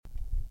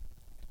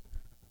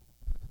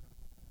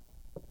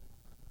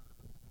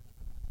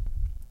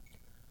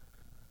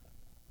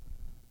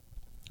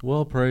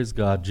Well, praise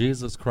God.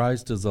 Jesus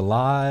Christ is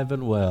alive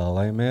and well.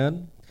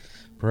 Amen.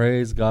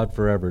 Praise God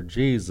forever.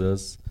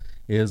 Jesus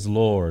is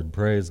Lord.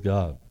 Praise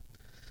God.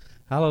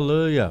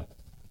 Hallelujah.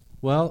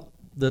 Well,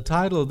 the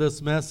title of this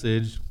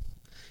message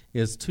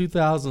is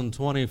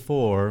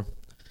 2024,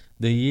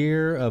 the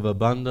year of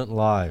abundant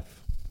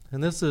life.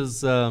 And this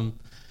is going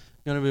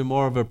to be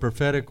more of a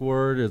prophetic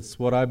word. It's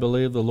what I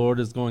believe the Lord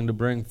is going to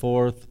bring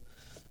forth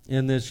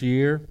in this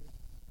year.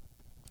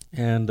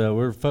 And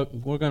we're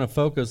going to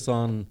focus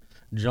on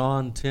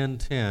John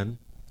 10:10.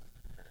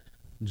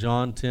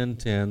 John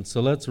 10:10.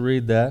 So let's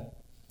read that.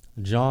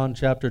 John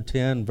chapter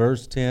 10,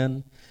 verse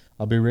 10.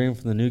 I'll be reading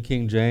from the New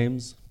King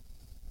James.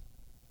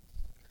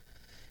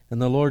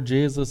 And the Lord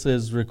Jesus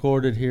is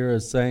recorded here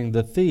as saying,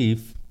 "The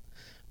thief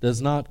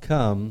does not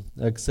come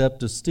except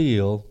to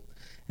steal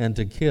and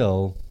to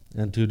kill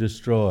and to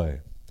destroy.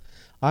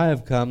 I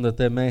have come that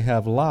they may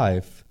have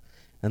life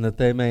and that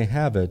they may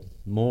have it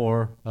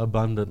more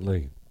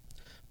abundantly."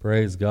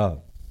 Praise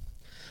God.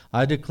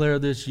 I declare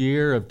this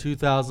year of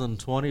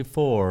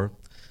 2024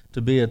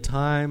 to be a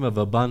time of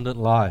abundant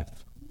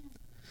life.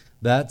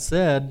 That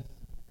said,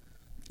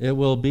 it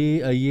will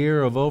be a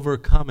year of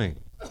overcoming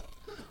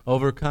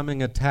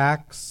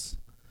attacks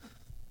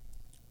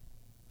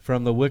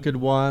from the wicked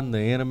one, the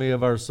enemy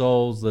of our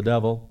souls, the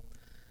devil.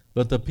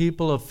 But the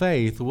people of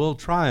faith will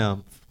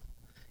triumph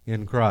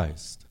in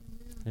Christ.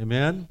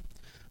 Amen?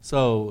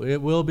 So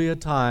it will be a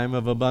time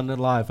of abundant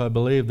life. I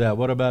believe that.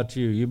 What about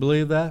you? You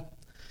believe that?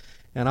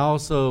 And I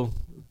also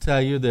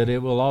tell you that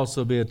it will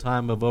also be a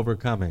time of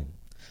overcoming.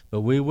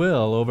 But we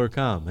will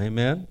overcome.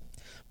 Amen?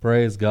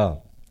 Praise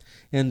God.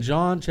 In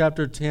John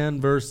chapter 10,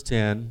 verse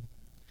 10,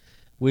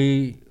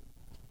 we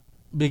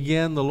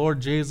begin, the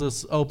Lord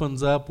Jesus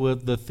opens up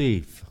with the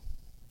thief.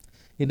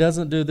 He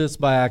doesn't do this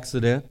by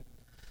accident.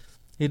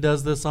 He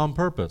does this on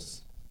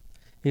purpose.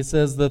 He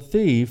says, "The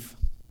thief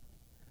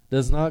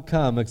does not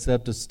come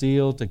except to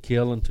steal, to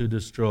kill, and to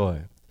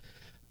destroy."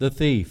 The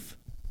thief.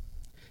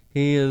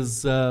 He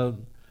is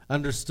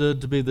understood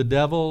to be the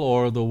devil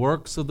or the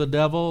works of the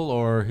devil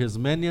or his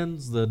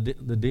minions, the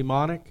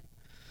demonic.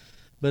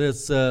 But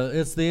it's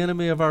the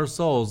enemy of our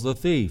souls, the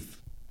thief.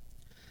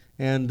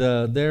 And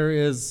there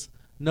is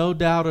no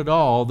doubt at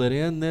all that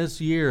in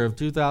this year of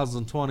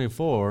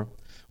 2024,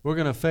 we're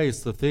going to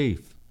face the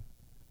thief.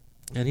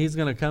 And he's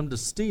going to come to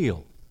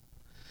steal.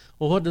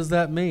 Well, what does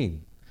that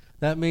mean?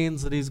 That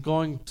means that he's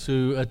going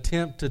to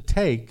attempt to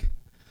take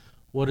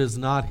what is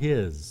not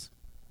his.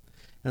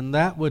 And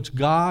that which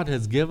God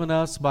has given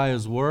us by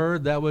his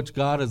word, that which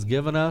God has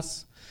given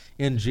us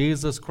in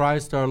Jesus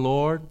Christ our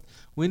Lord,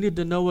 we need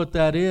to know what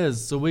that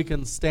is so we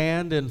can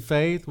stand in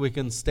faith, we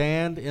can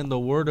stand in the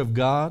word of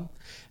God,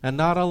 and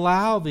not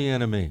allow the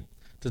enemy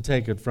to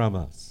take it from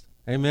us.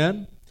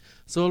 Amen?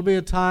 So it'll be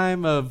a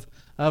time of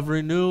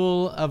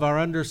renewal of our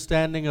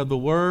understanding of the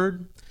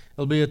word.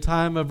 It'll be a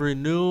time of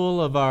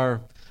renewal of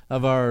our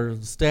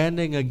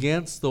standing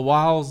against the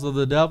wiles of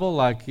the devil,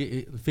 like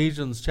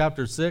Ephesians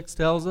chapter 6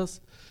 tells us.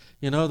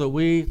 You know, that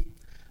we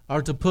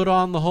are to put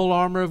on the whole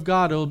armor of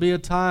God. It will be a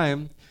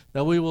time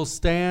that we will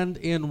stand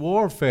in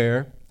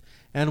warfare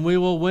and we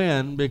will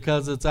win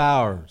because it's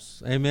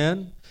ours.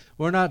 Amen?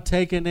 We're not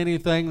taking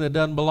anything that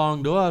doesn't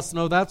belong to us.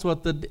 No, that's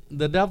what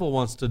the devil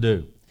wants to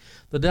do.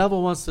 The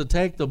devil wants to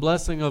take the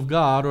blessing of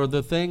God or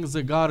the things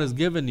that God has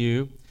given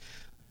you.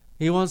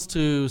 He wants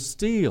to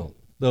steal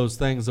those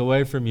things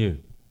away from you.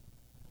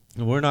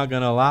 And we're not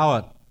going to allow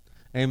it.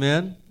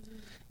 Amen?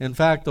 In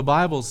fact, the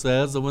Bible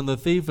says that when the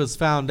thief is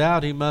found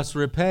out, he must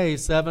repay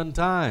 7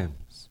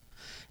 times.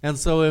 And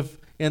so if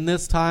in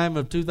this time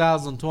of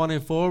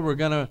 2024, we're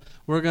going to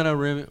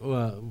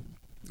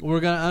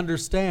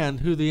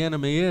understand who the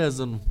enemy is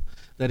and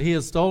that he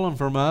has stolen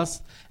from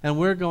us, and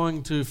we're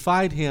going to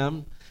fight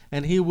him,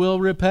 and he will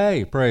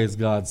repay, praise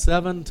God,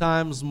 7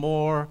 times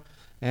more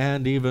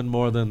and even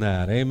more than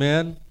that.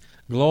 Amen?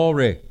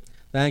 Glory.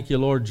 Thank you,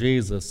 Lord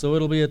Jesus. So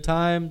it'll be a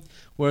time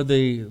where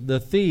the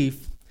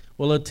thief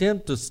will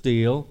attempt to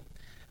steal,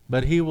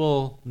 but he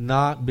will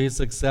not be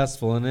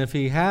successful. And if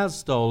he has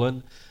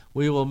stolen,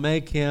 we will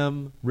make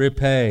him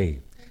repay.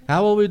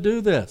 How will we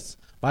do this?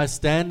 By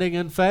standing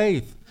in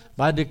faith,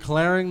 by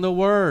declaring the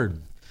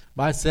word,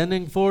 by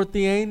sending forth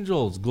the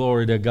angels,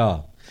 glory to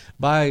God,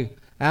 by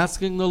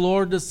asking the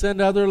Lord to send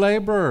other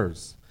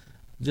laborers,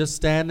 just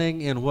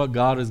standing in what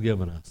God has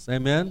given us.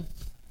 Amen?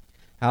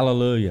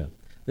 Hallelujah.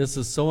 This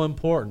is so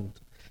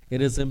important.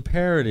 It is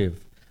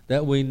imperative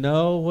that we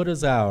know what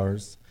is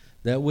ours,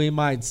 that we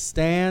might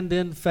stand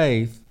in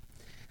faith,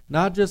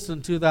 not just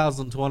in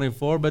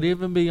 2024, but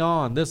even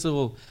beyond. This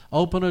will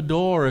open a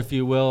door, if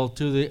you will,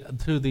 to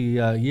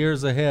the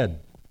years ahead.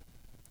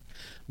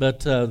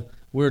 But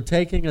we're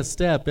taking a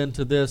step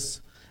into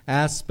this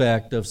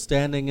aspect of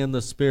standing in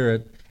the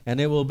Spirit, and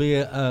it will be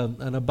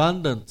an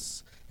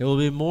abundance. It will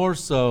be more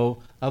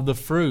so of the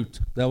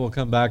fruit that will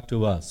come back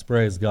to us.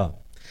 Praise God.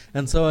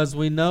 And so as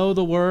we know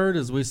the Word,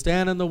 as we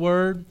stand in the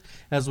Word,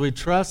 as we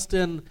trust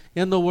in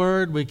the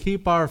Word, we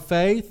keep our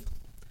faith,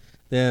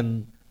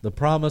 then the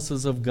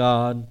promises of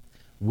God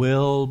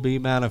will be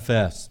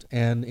manifest,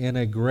 and in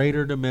a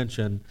greater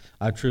dimension.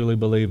 I truly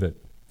believe it.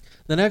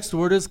 The next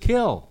word is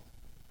kill.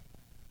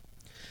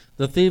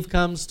 The thief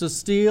comes to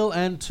steal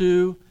and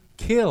to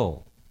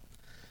kill.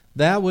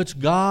 That which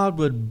God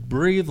would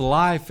breathe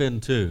life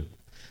into.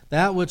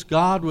 That which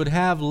God would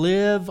have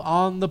live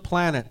on the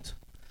planet.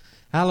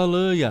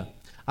 Hallelujah.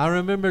 I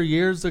remember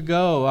years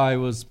ago I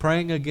was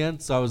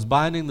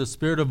binding the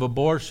spirit of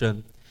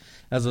abortion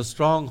as a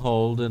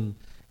stronghold in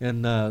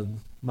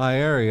my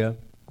area.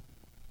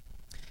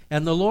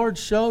 And the Lord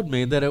showed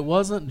me that it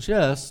wasn't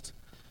just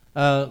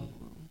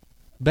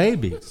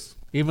babies,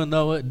 even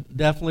though it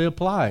definitely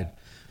applied.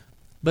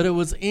 But it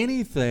was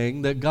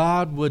anything that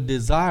God would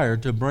desire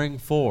to bring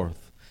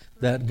forth,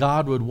 that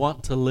God would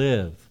want to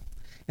live.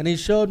 And He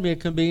showed me it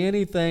can be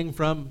anything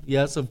from,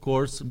 yes, of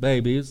course,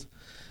 babies,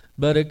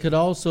 but it could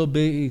also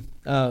be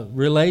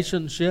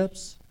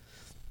relationships.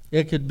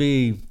 It could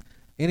be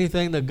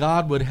anything that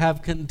God would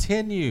have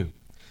continue.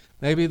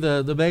 Maybe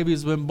the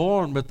baby's been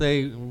born, but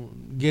they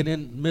get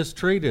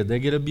mistreated, they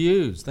get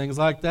abused, things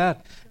like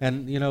that.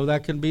 And,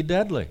 that can be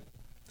deadly.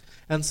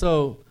 And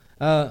so,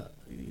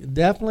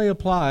 definitely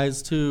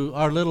applies to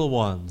our little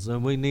ones,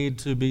 and we need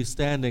to be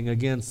standing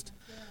against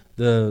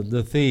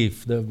the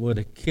thief that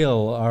would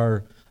kill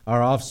our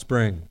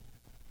offspring.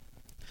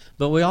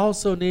 But we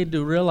also need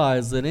to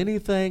realize that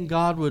anything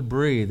God would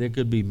breathe, it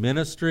could be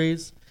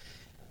ministries,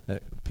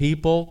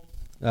 people.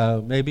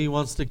 Maybe He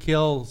wants to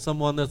kill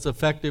someone that's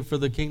effective for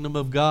the kingdom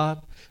of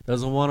God,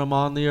 doesn't want them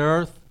on the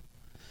earth.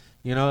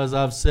 As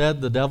I've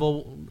said, the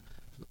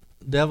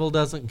devil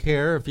doesn't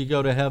care if you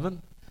go to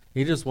heaven.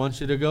 He just wants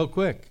you to go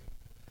quick.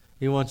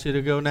 He wants you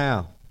to go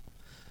now.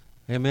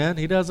 Amen?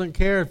 He doesn't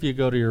care if you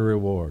go to your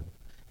reward.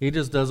 He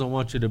just doesn't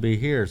want you to be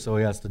here, so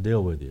He has to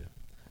deal with you.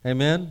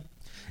 Amen?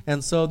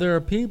 And so there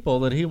are people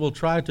that he will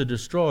try to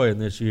destroy in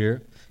this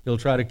year. He'll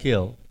try to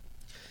kill.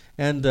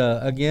 And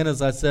again,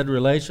 as I said,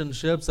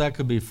 relationships, that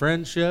could be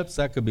friendships,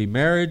 that could be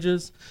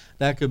marriages,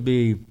 that could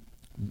be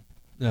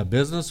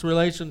business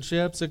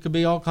relationships, it could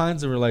be all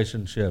kinds of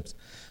relationships.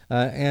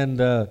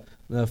 And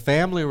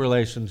family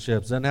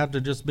relationships. Doesn't have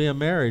to just be a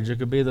marriage. It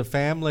could be the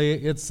family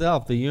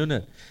itself, the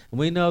unit. And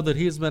we know that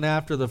he's been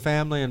after the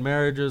family and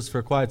marriages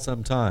for quite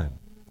some time.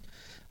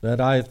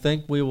 But I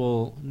think we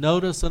will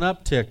notice an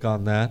uptick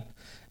on that,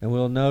 and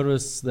we'll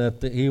notice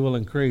that he will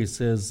increase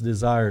his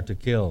desire to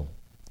kill.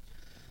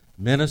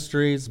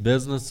 Ministries,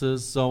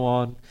 businesses, so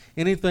on.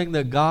 Anything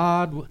that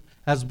God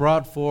has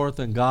brought forth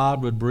and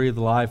God would breathe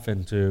life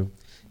into,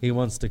 he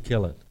wants to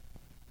kill it.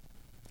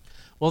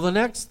 Well, the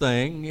next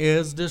thing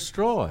is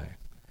destroy.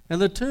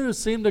 And the two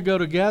seem to go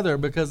together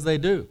because they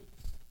do.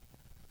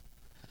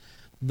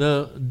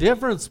 The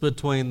difference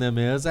between them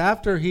is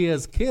after he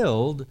has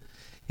killed,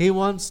 he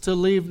wants to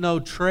leave no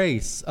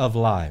trace of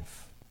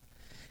life.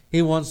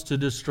 He wants to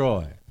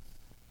destroy.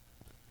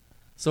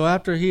 So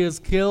after he has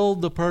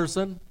killed the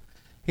person,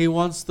 he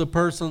wants the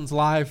person's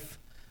life,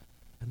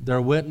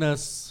 their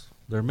witness,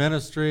 their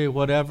ministry,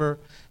 whatever,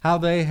 how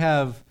they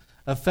have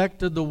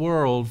affected the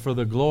world for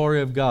the glory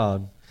of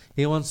God.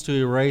 He wants to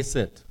erase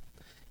it.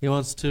 He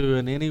wants to,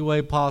 in any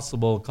way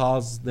possible,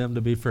 cause them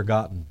to be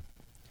forgotten.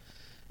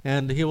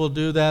 And he will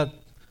do that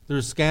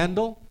through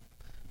scandal.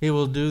 He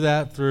will do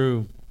that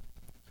through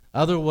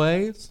other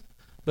ways.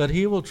 But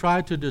he will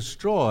try to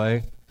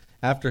destroy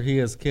after he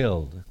has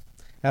killed.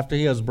 After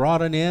he has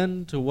brought an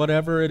end to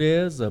whatever it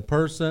is, a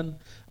person,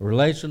 a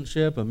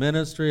relationship, a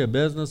ministry, a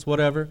business,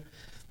 whatever,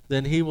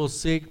 then he will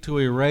seek to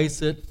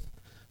erase it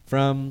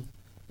from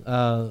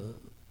the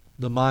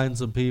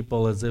minds of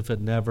people as if it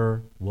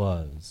never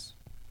was.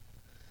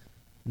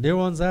 Dear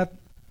ones, that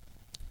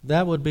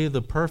would be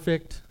the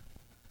perfect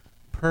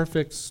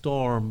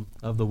storm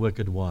of the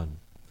wicked one.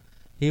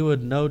 He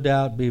would no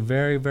doubt be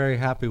very, very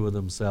happy with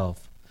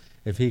himself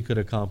if he could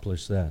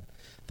accomplish that.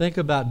 Think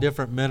about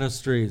different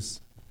ministries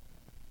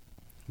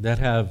that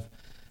have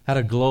had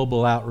a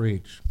global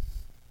outreach.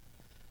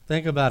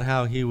 Think about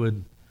how he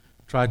would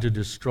try to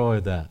destroy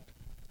that.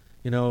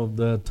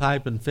 The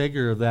type and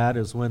figure of that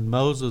is when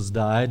Moses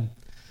died,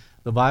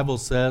 the Bible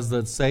says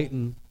that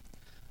Satan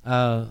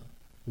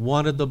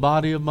wanted the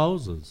body of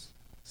Moses.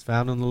 It's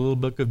found in the little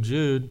book of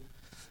Jude.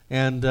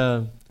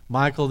 And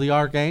Michael the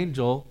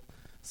archangel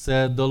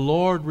said, "The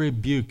Lord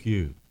rebuke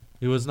you."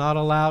 He was not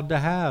allowed to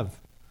have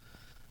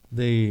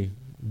the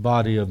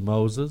body of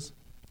Moses.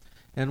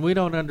 And we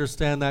don't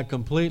understand that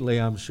completely,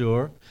 I'm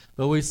sure.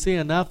 But we see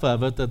enough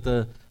of it that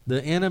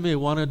the enemy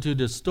wanted to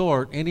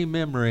distort any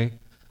memory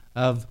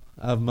of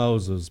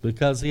Moses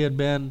because he had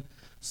been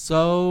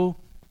so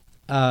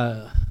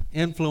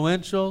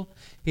influential.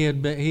 He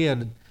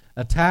had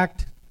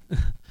attacked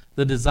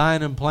the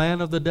design and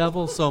plan of the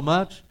devil so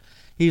much.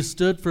 He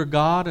stood for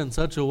God in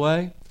such a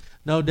way.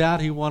 No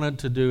doubt he wanted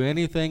to do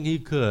anything he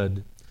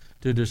could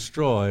to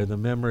destroy the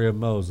memory of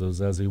Moses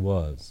as he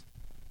was.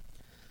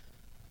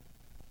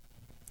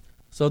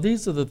 So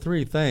these are the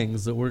three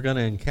things that we're going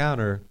to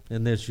encounter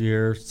in this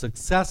year,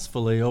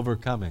 successfully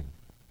overcoming.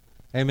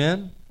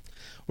 Amen?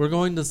 We're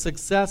going to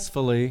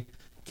successfully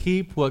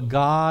keep what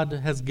God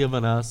has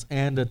given us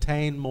and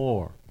attain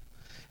more.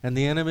 and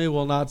the enemy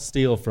will not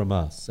steal from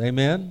us.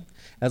 Amen?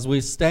 As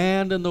we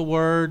stand in the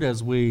Word,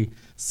 as we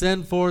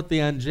send forth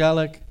the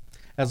angelic,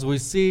 as we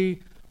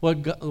see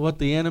what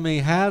the enemy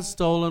has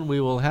stolen, we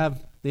will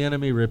have the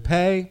enemy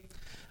repay.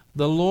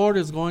 The Lord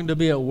is going to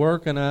be at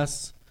work in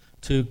us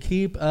to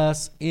keep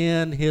us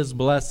in His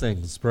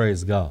blessings,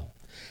 praise God.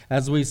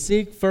 As we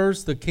seek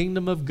first the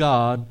kingdom of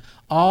God,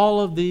 all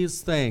of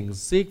these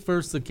things, seek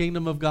first the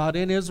kingdom of God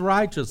in His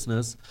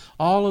righteousness,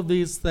 all of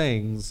these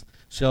things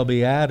shall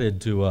be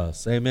added to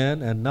us,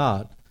 amen, and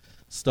not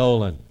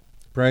stolen.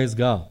 Praise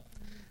God.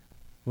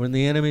 When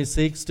the enemy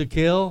seeks to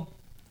kill,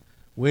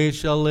 we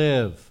shall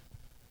live,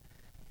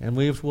 and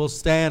we will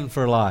stand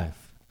for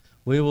life.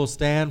 We will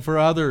stand for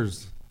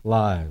others'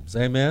 lives,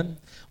 amen.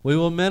 We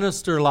will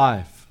minister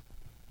life.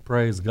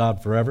 Praise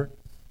God forever.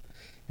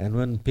 And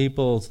when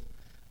people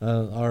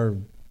are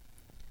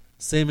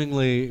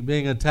seemingly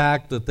being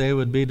attacked, that they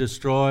would be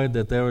destroyed,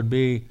 that there would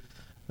be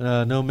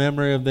no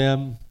memory of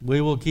them,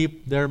 we will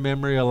keep their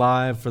memory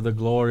alive for the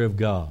glory of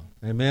God.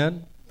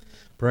 Amen?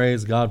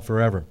 Praise God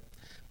forever.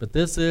 But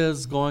this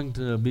is going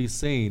to be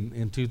seen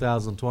in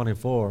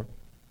 2024.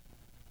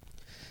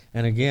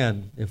 And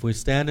again, if we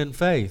stand in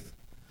faith,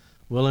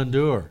 we'll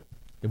endure.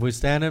 If we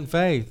stand in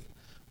faith,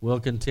 we'll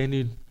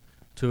continue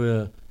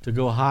to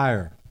go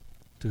higher,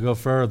 to go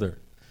further.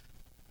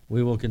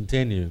 We will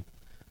continue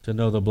to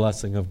know the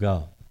blessing of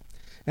God.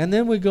 And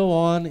then we go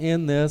on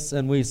in this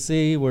and we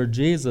see where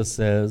Jesus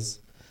says,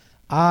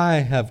 I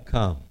have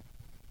come.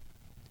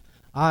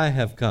 I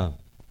have come.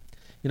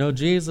 You know,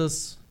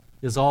 Jesus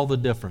is all the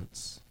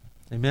difference.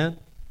 Amen?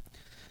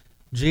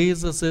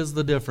 Jesus is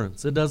the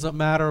difference. It doesn't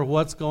matter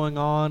what's going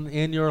on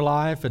in your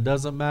life. It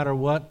doesn't matter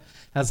what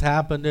has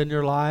happened in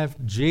your life.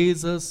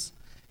 Jesus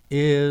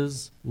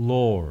is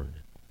Lord.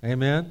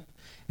 Amen?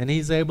 And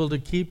He's able to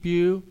keep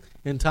you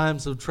in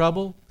times of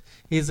trouble.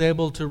 He's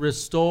able to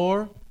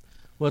restore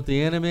what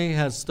the enemy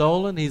has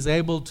stolen. He's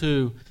able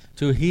to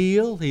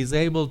heal. He's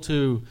able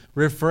to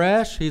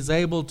refresh. He's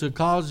able to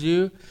cause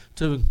you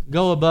to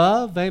go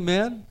above.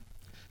 Amen?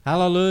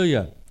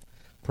 Hallelujah.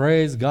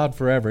 Praise God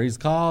forever. He's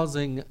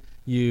causing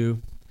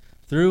you,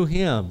 through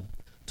Him,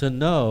 to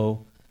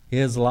know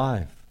His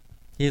life.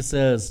 He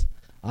says,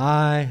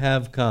 I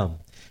have come.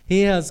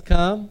 He has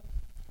come,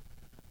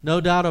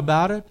 no doubt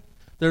about it.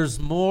 There's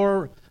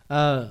more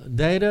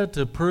data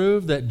to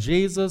prove that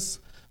Jesus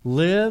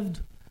lived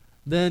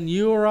than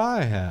you or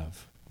I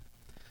have.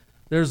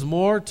 There's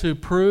more to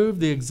prove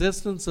the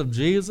existence of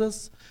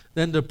Jesus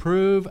than to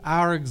prove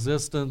our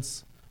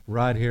existence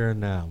right here and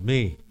now.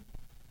 Me,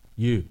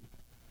 you.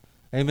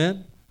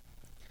 Amen?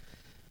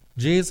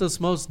 Jesus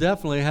most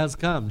definitely has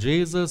come.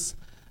 Jesus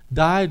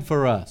died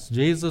for us.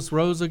 Jesus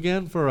rose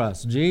again for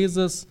us.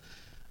 Jesus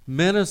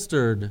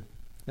ministered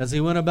as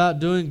He went about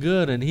doing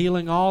good and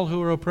healing all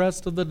who are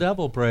oppressed of the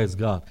devil, praise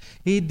God.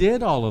 He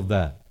did all of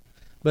that.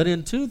 But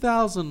in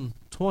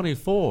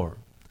 2024,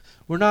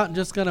 we're not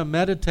just going to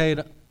meditate,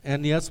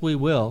 and yes, we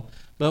will,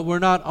 but we're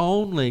not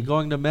only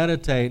going to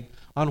meditate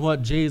on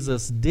what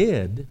Jesus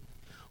did,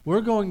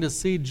 we're going to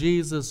see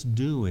Jesus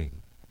doing.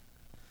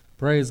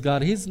 Praise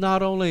God. He's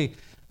not only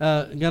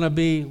going to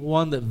be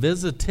one that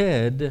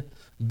visited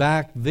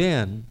back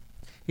then,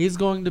 He's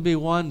going to be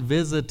one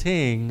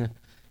visiting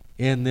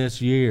in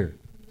this year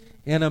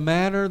in a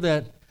manner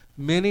that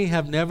many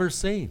have never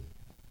seen.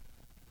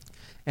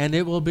 And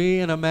it will be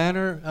in a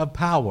manner of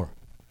power.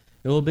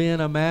 It will be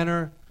in a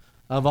manner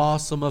of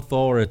awesome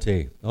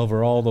authority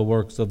over all the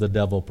works of the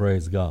devil,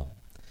 praise God.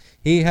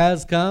 He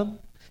has come,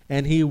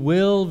 and He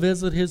will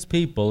visit His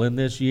people in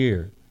this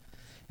year,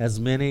 as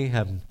many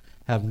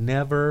have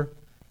never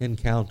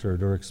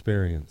encountered or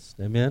experienced.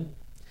 Amen?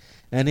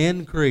 An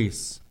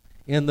increase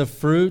in the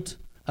fruit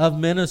of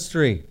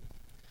ministry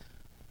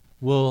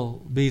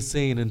will be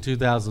seen in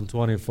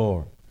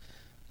 2024.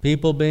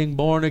 People being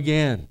born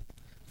again,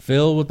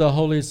 filled with the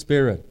Holy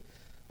Spirit,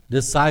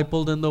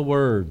 discipled in the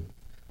Word,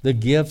 the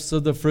gifts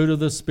of the fruit of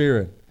the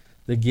Spirit,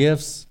 the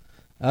gifts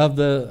of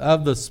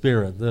the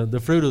Spirit, the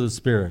fruit of the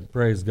Spirit,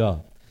 praise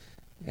God.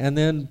 And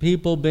then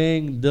people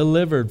being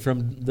delivered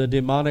from the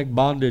demonic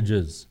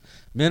bondages.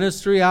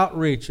 Ministry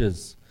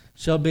outreaches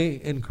shall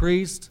be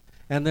increased,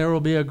 and there will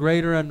be a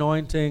greater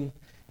anointing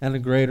and a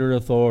greater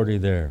authority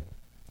there.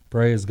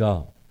 Praise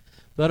God.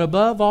 But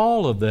above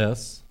all of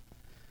this,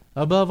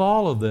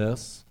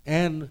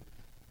 and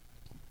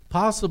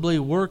possibly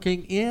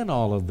working in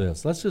all of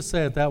this, let's just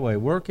say it that way,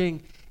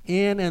 working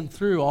in and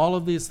through all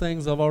of these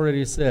things I've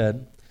already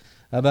said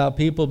about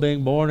people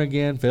being born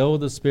again, filled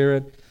with the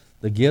Spirit,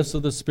 the gifts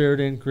of the Spirit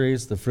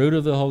increase, the fruit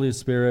of the Holy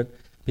Spirit,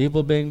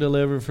 people being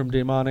delivered from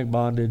demonic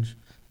bondage,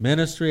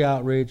 ministry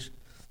outreach.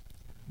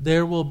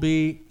 There will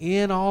be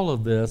in all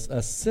of this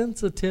a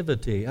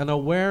sensitivity, an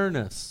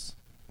awareness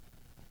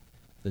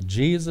that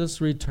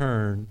Jesus'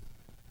 return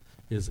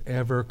is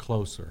ever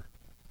closer,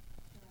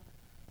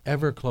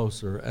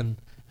 and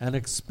an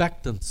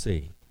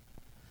expectancy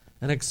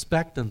of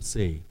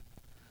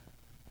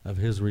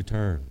His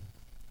return.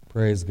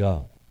 Praise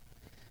God.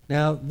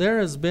 Now, there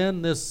has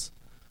been this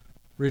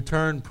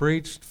return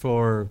preached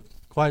for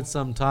quite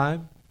some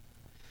time.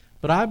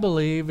 But I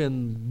believe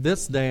in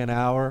this day and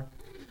hour,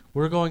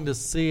 we're going to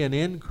see an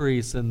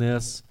increase in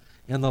this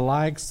in the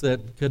likes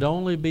that could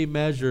only be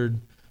measured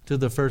to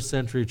the first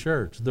century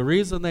church. The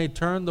reason they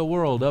turned the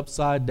world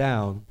upside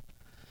down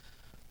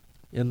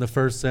in the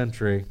first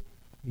century,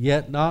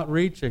 yet not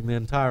reaching the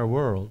entire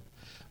world,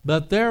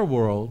 but their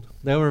world,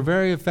 they were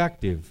very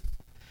effective.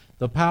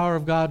 The power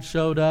of God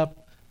showed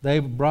up. They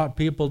brought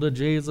people to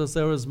Jesus.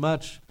 There was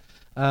much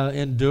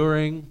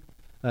enduring,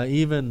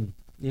 even,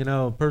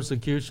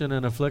 persecution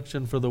and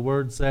affliction for the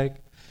word's sake.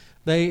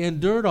 They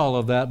endured all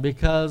of that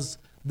because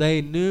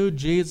they knew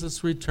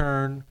Jesus'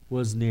 return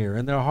was near.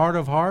 In their heart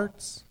of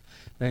hearts,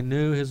 they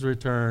knew his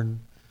return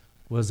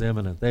was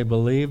imminent. They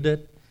believed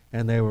it,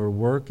 and they were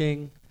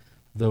working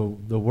the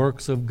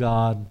works of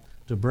God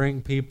to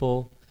bring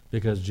people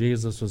because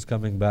Jesus was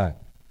coming back.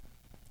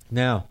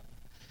 Now,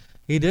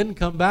 he didn't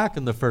come back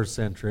in the first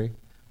century,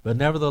 but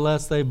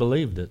nevertheless they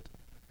believed it.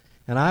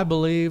 And I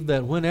believe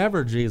that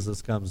whenever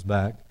Jesus comes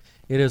back,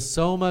 it is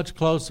so much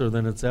closer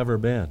than it's ever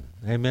been.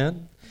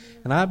 Amen?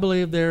 And I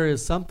believe there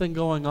is something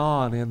going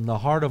on in the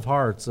heart of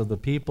hearts of the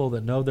people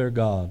that know their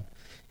God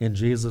in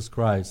Jesus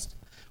Christ,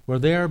 where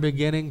they are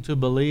beginning to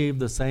believe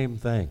the same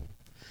thing.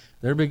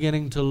 They're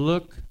beginning to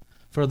look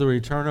for the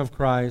return of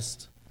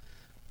Christ.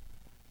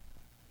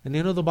 And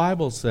the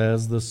Bible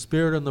says the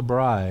Spirit and the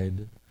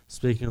bride,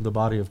 speaking of the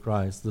body of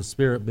Christ, the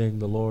Spirit being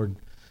the Lord,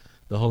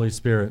 the Holy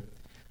Spirit,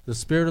 the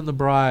Spirit and the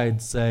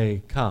bride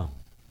say, "Come."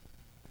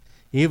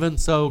 Even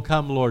so,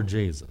 come, Lord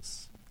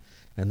Jesus.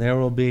 And there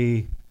will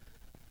be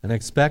an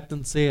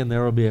expectancy, and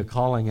there will be a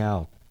calling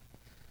out.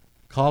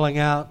 Calling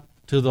out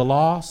to the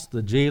lost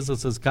that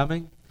Jesus is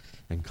coming,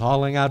 and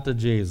calling out to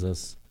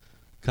Jesus,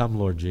 "Come,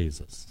 Lord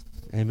Jesus."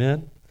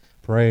 Amen?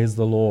 Praise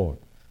the Lord.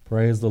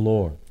 Praise the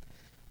Lord.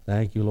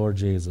 Thank you, Lord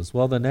Jesus.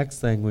 Well, the next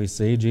thing we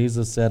see,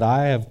 Jesus said,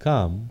 "I have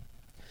come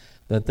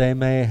that they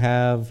may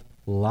have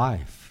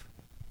life."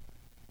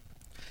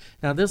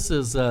 Now, this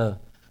is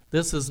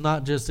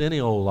not just any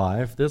old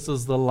life. This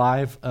is the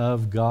life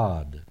of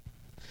God.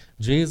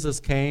 Jesus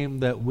came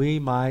that we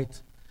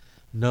might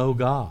know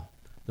God,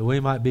 that we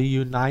might be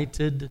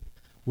united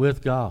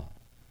with God.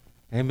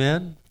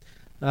 Amen?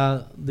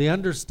 The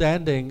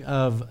understanding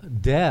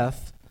of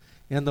death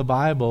in the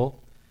Bible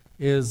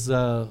is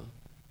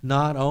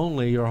not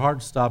only your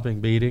heart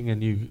stopping beating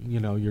and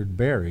you're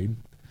buried.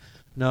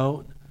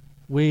 No,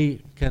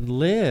 we can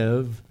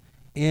live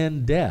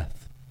in death.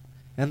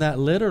 And that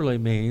literally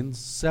means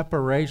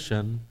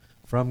separation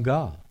from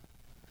God.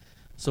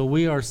 So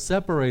we are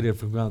separated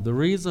from God. The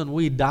reason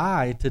we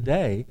die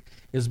today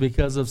is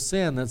because of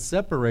sin that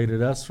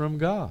separated us from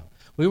God.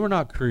 We were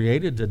not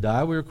created to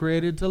die. We were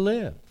created to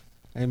live.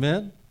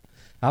 Amen?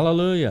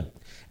 Hallelujah.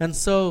 And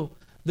so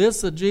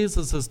this that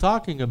Jesus is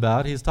talking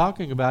about, he's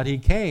talking about he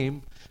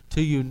came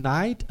to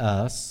unite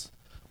us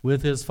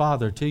with his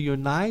Father, to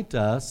unite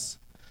us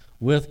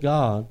with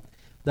God,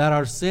 that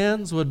our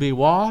sins would be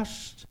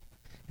washed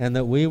and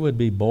that we would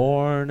be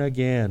born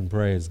again,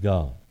 praise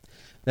God.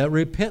 That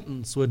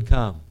repentance would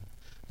come,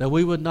 that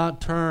we would not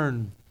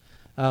turn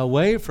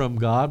away from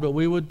God, but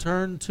we would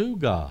turn to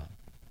God.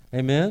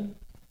 Amen?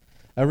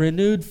 A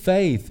renewed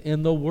faith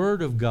in the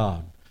Word of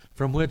God,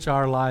 from which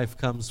our life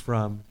comes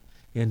from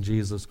in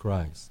Jesus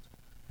Christ.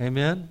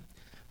 Amen?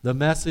 The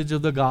message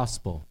of the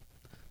gospel,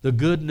 the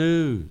good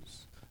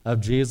news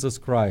of Jesus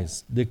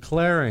Christ,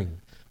 declaring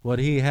what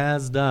he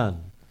has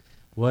done,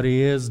 what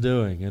he is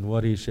doing, and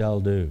what he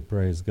shall do.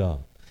 Praise God.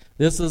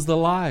 This is the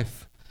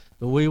life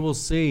that we will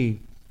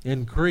see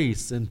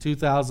increase in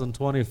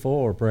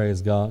 2024,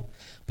 praise God.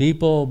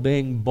 People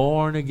being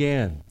born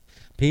again.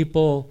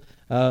 People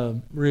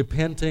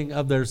repenting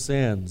of their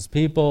sins.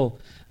 People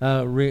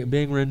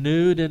being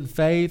renewed in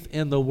faith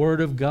in the Word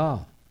of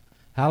God.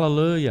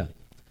 Hallelujah.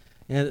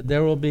 And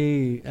there will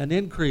be an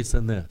increase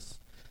in this.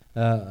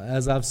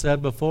 As I've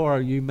said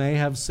before, you may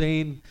have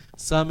seen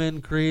some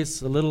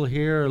increase, a little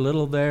here, a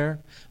little there,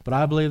 but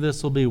I believe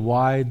this will be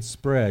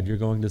widespread. You're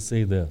going to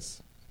see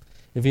this.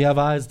 If you have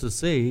eyes to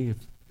see,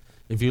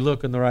 if you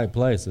look in the right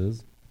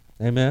places.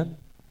 Amen?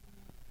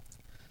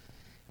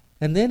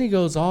 And then he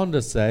goes on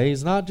to say,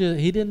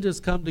 he didn't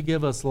just come to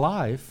give us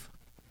life,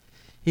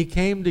 he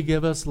came to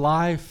give us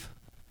life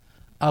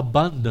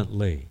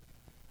abundantly.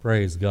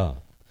 Praise God.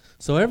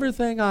 So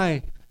everything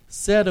I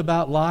said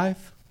about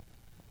life,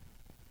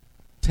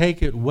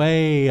 take it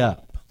way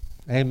up.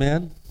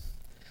 Amen?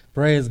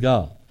 Praise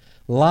God.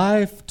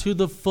 Life to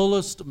the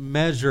fullest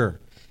measure.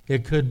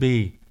 It could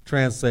be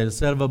translated.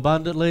 Instead of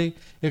abundantly,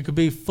 it could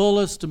be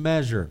fullest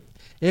measure.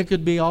 It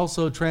could be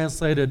also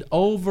translated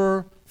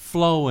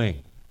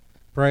overflowing.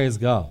 Praise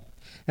God.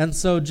 And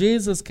so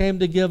Jesus came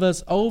to give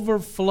us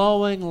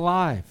overflowing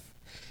life.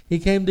 He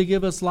came to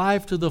give us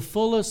life to the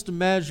fullest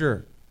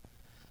measure.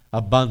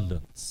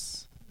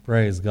 Abundance.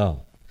 Praise God.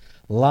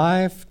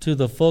 Life to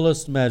the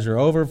fullest measure,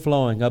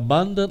 overflowing,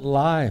 abundant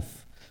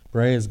life.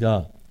 Praise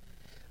God.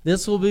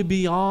 This will be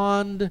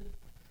beyond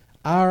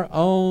our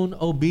own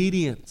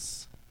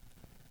obedience,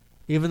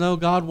 even though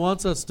God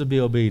wants us to be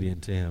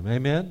obedient to Him.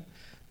 Amen?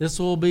 This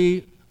will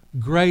be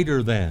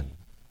greater than.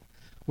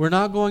 We're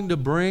not going to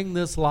bring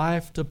this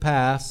life to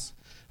pass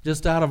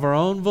just out of our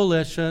own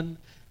volition,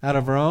 out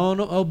of our own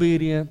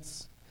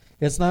obedience.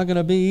 It's not going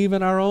to be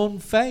even our own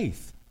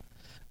faith.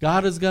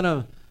 God is going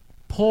to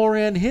pour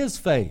in His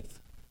faith.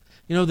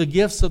 You know, the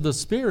gifts of the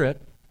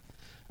Spirit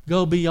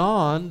go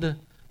beyond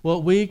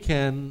what we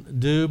can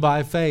do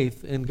by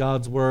faith in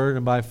God's Word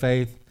and by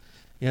faith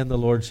in the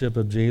Lordship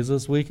of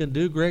Jesus. We can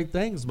do great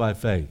things by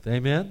faith.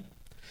 Amen?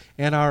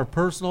 In our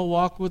personal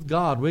walk with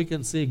God, we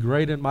can see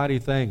great and mighty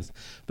things.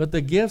 But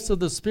the gifts of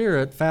the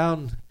Spirit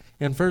found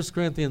in 1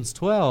 Corinthians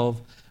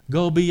 12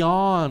 go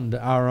beyond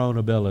our own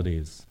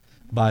abilities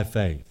by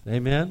faith.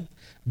 Amen?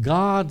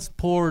 God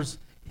pours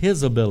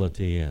His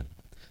ability in.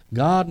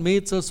 God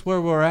meets us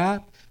where we're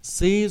at,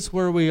 sees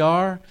where we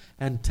are,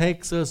 and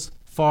takes us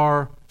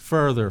far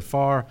further,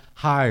 far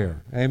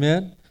higher.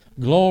 Amen?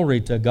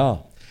 Glory to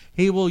God.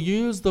 He will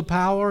use the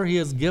power He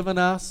has given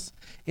us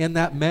in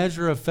that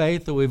measure of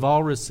faith that we've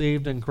all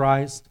received in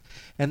Christ,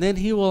 and then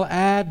He will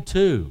add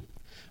to,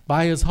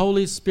 by His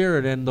Holy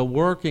Spirit and the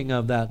working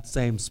of that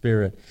same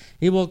Spirit,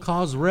 He will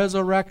cause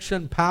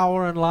resurrection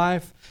power and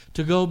life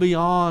to go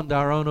beyond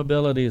our own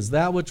abilities.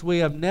 That which we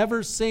have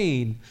never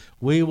seen,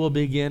 we will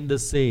begin to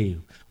see,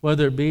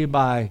 whether it be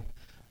by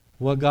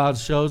what God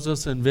shows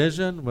us in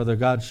vision, whether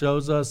God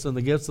shows us in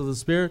the gifts of the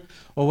Spirit,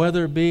 or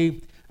whether it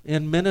be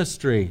in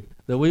ministry,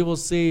 that we will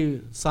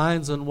see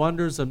signs and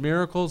wonders and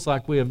miracles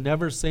like we have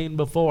never seen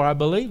before. I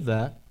believe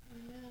that.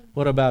 Amen.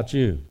 What about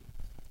you?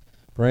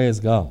 Praise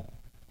God.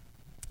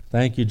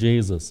 Thank you,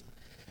 Jesus.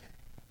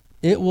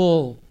 It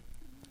will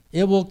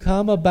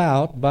come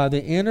about by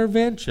the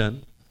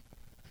intervention.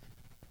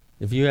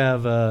 If you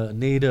have a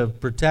need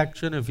of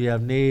protection, if you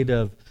have need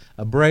of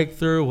a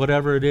breakthrough,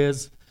 whatever it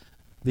is,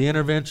 the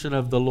intervention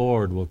of the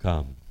Lord will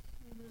come,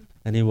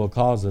 and He will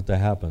cause it to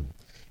happen.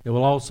 It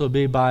will also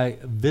be by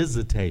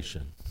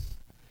visitation.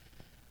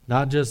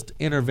 Not just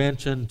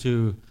intervention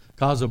to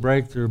cause a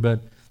breakthrough,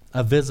 but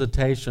a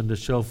visitation to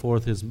show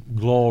forth His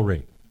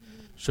glory,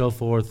 show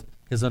forth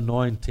His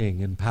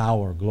anointing and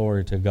power.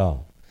 Glory to God.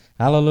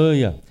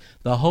 Hallelujah.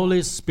 The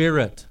Holy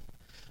Spirit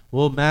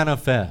will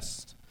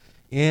manifest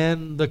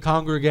in the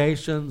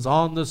congregations,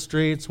 on the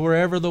streets,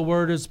 wherever the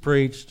Word is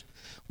preached.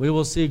 We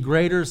will see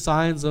greater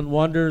signs and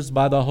wonders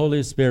by the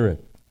Holy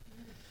Spirit.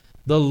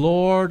 The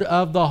Lord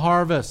of the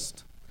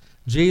harvest.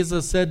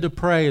 Jesus said to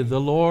pray, the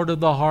Lord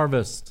of the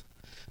harvest,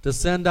 to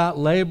send out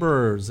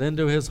laborers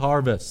into His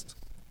harvest.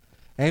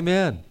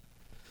 Amen.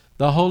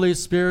 The Holy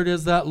Spirit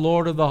is that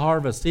Lord of the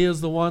harvest. He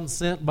is the one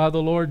sent by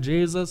the Lord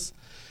Jesus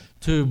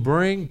to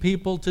bring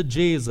people to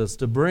Jesus,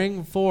 to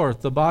bring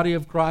forth the body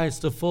of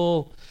Christ to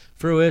full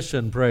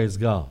fruition, praise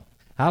God.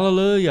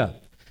 Hallelujah.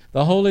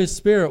 The Holy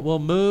Spirit will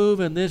move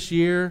in this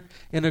year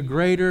in a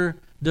greater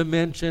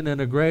dimension, in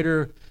a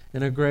greater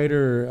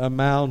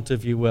amount,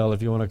 if you will,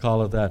 if you want to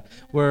call it that,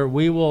 where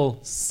we will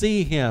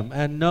see Him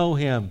and know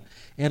Him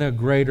in a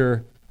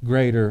greater.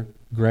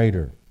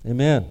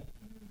 Amen.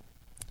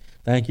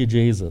 Thank you,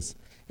 Jesus.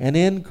 An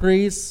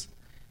increase,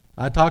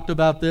 I talked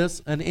about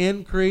this, an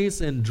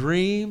increase in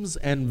dreams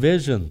and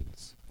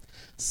visions,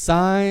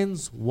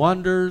 signs,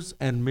 wonders,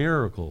 and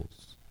miracles.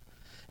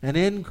 An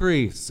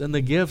increase in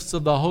the gifts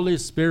of the Holy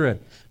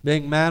Spirit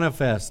being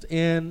manifest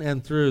in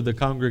and through the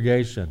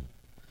congregation.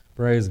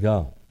 Praise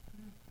God.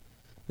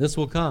 This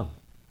will come.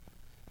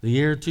 The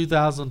year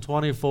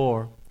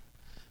 2024.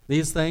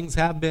 These things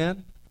have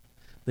been.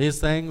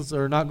 These things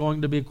are not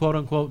going to be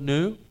quote-unquote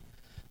new,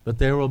 but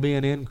there will be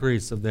an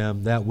increase of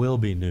them that will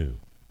be new.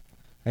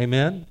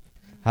 Amen?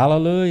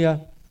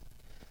 Hallelujah.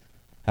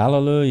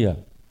 Hallelujah.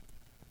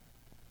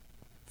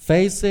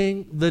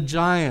 Facing the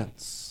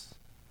giants,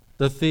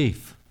 the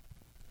thief.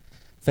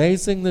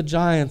 Facing the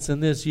giants in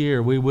this year,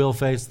 we will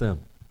face them.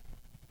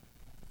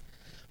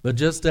 But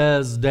just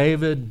as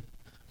David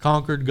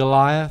conquered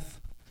Goliath,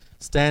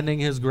 standing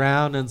his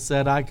ground and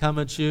said, I come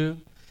at you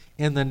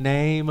in the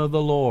name of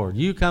the Lord.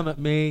 You come at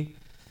me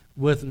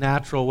with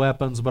natural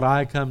weapons, but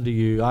I come to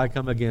you, I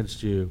come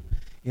against you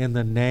in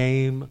the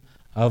name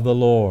of the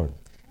Lord.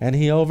 And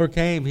he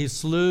overcame, he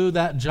slew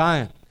that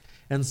giant.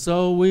 And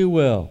so we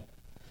will.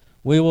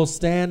 We will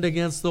stand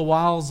against the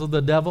wiles of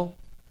the devil,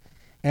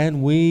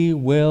 and we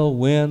will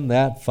win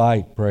that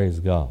fight, praise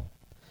God.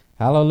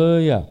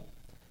 Hallelujah.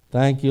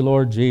 Thank you,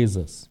 Lord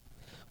Jesus.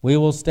 We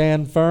will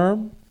stand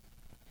firm,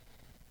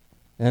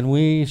 and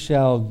we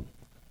shall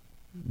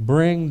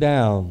bring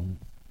down,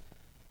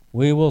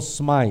 we will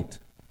smite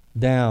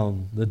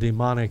down the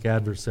demonic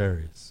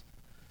adversaries.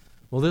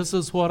 Well, this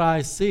is what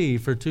I see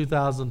for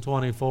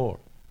 2024.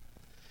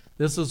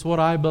 This is what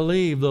I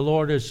believe the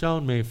Lord has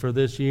shown me for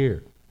this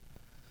year.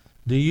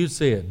 Do you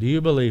see it? Do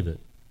you believe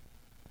it?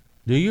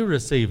 Do you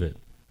receive it?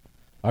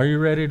 Are you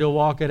ready to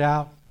walk it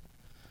out?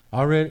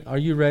 Are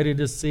you ready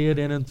to see it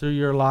in and through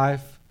your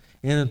life,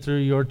 in and through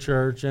your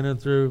church, in and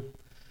through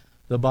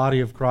the body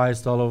of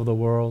Christ all over the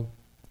world?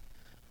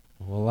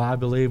 Well, I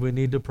believe we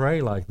need to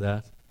pray like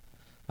that.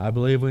 I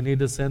believe we need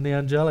to send the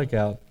angelic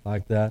out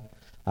like that.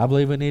 I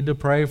believe we need to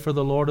pray for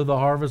the Lord of the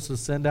harvest to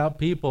send out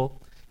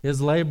people,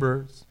 His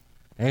laborers.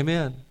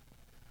 Amen.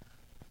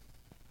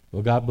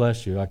 Well, God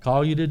bless you. I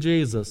call you to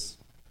Jesus.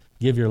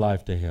 Give your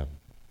life to Him.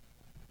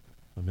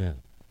 Amen.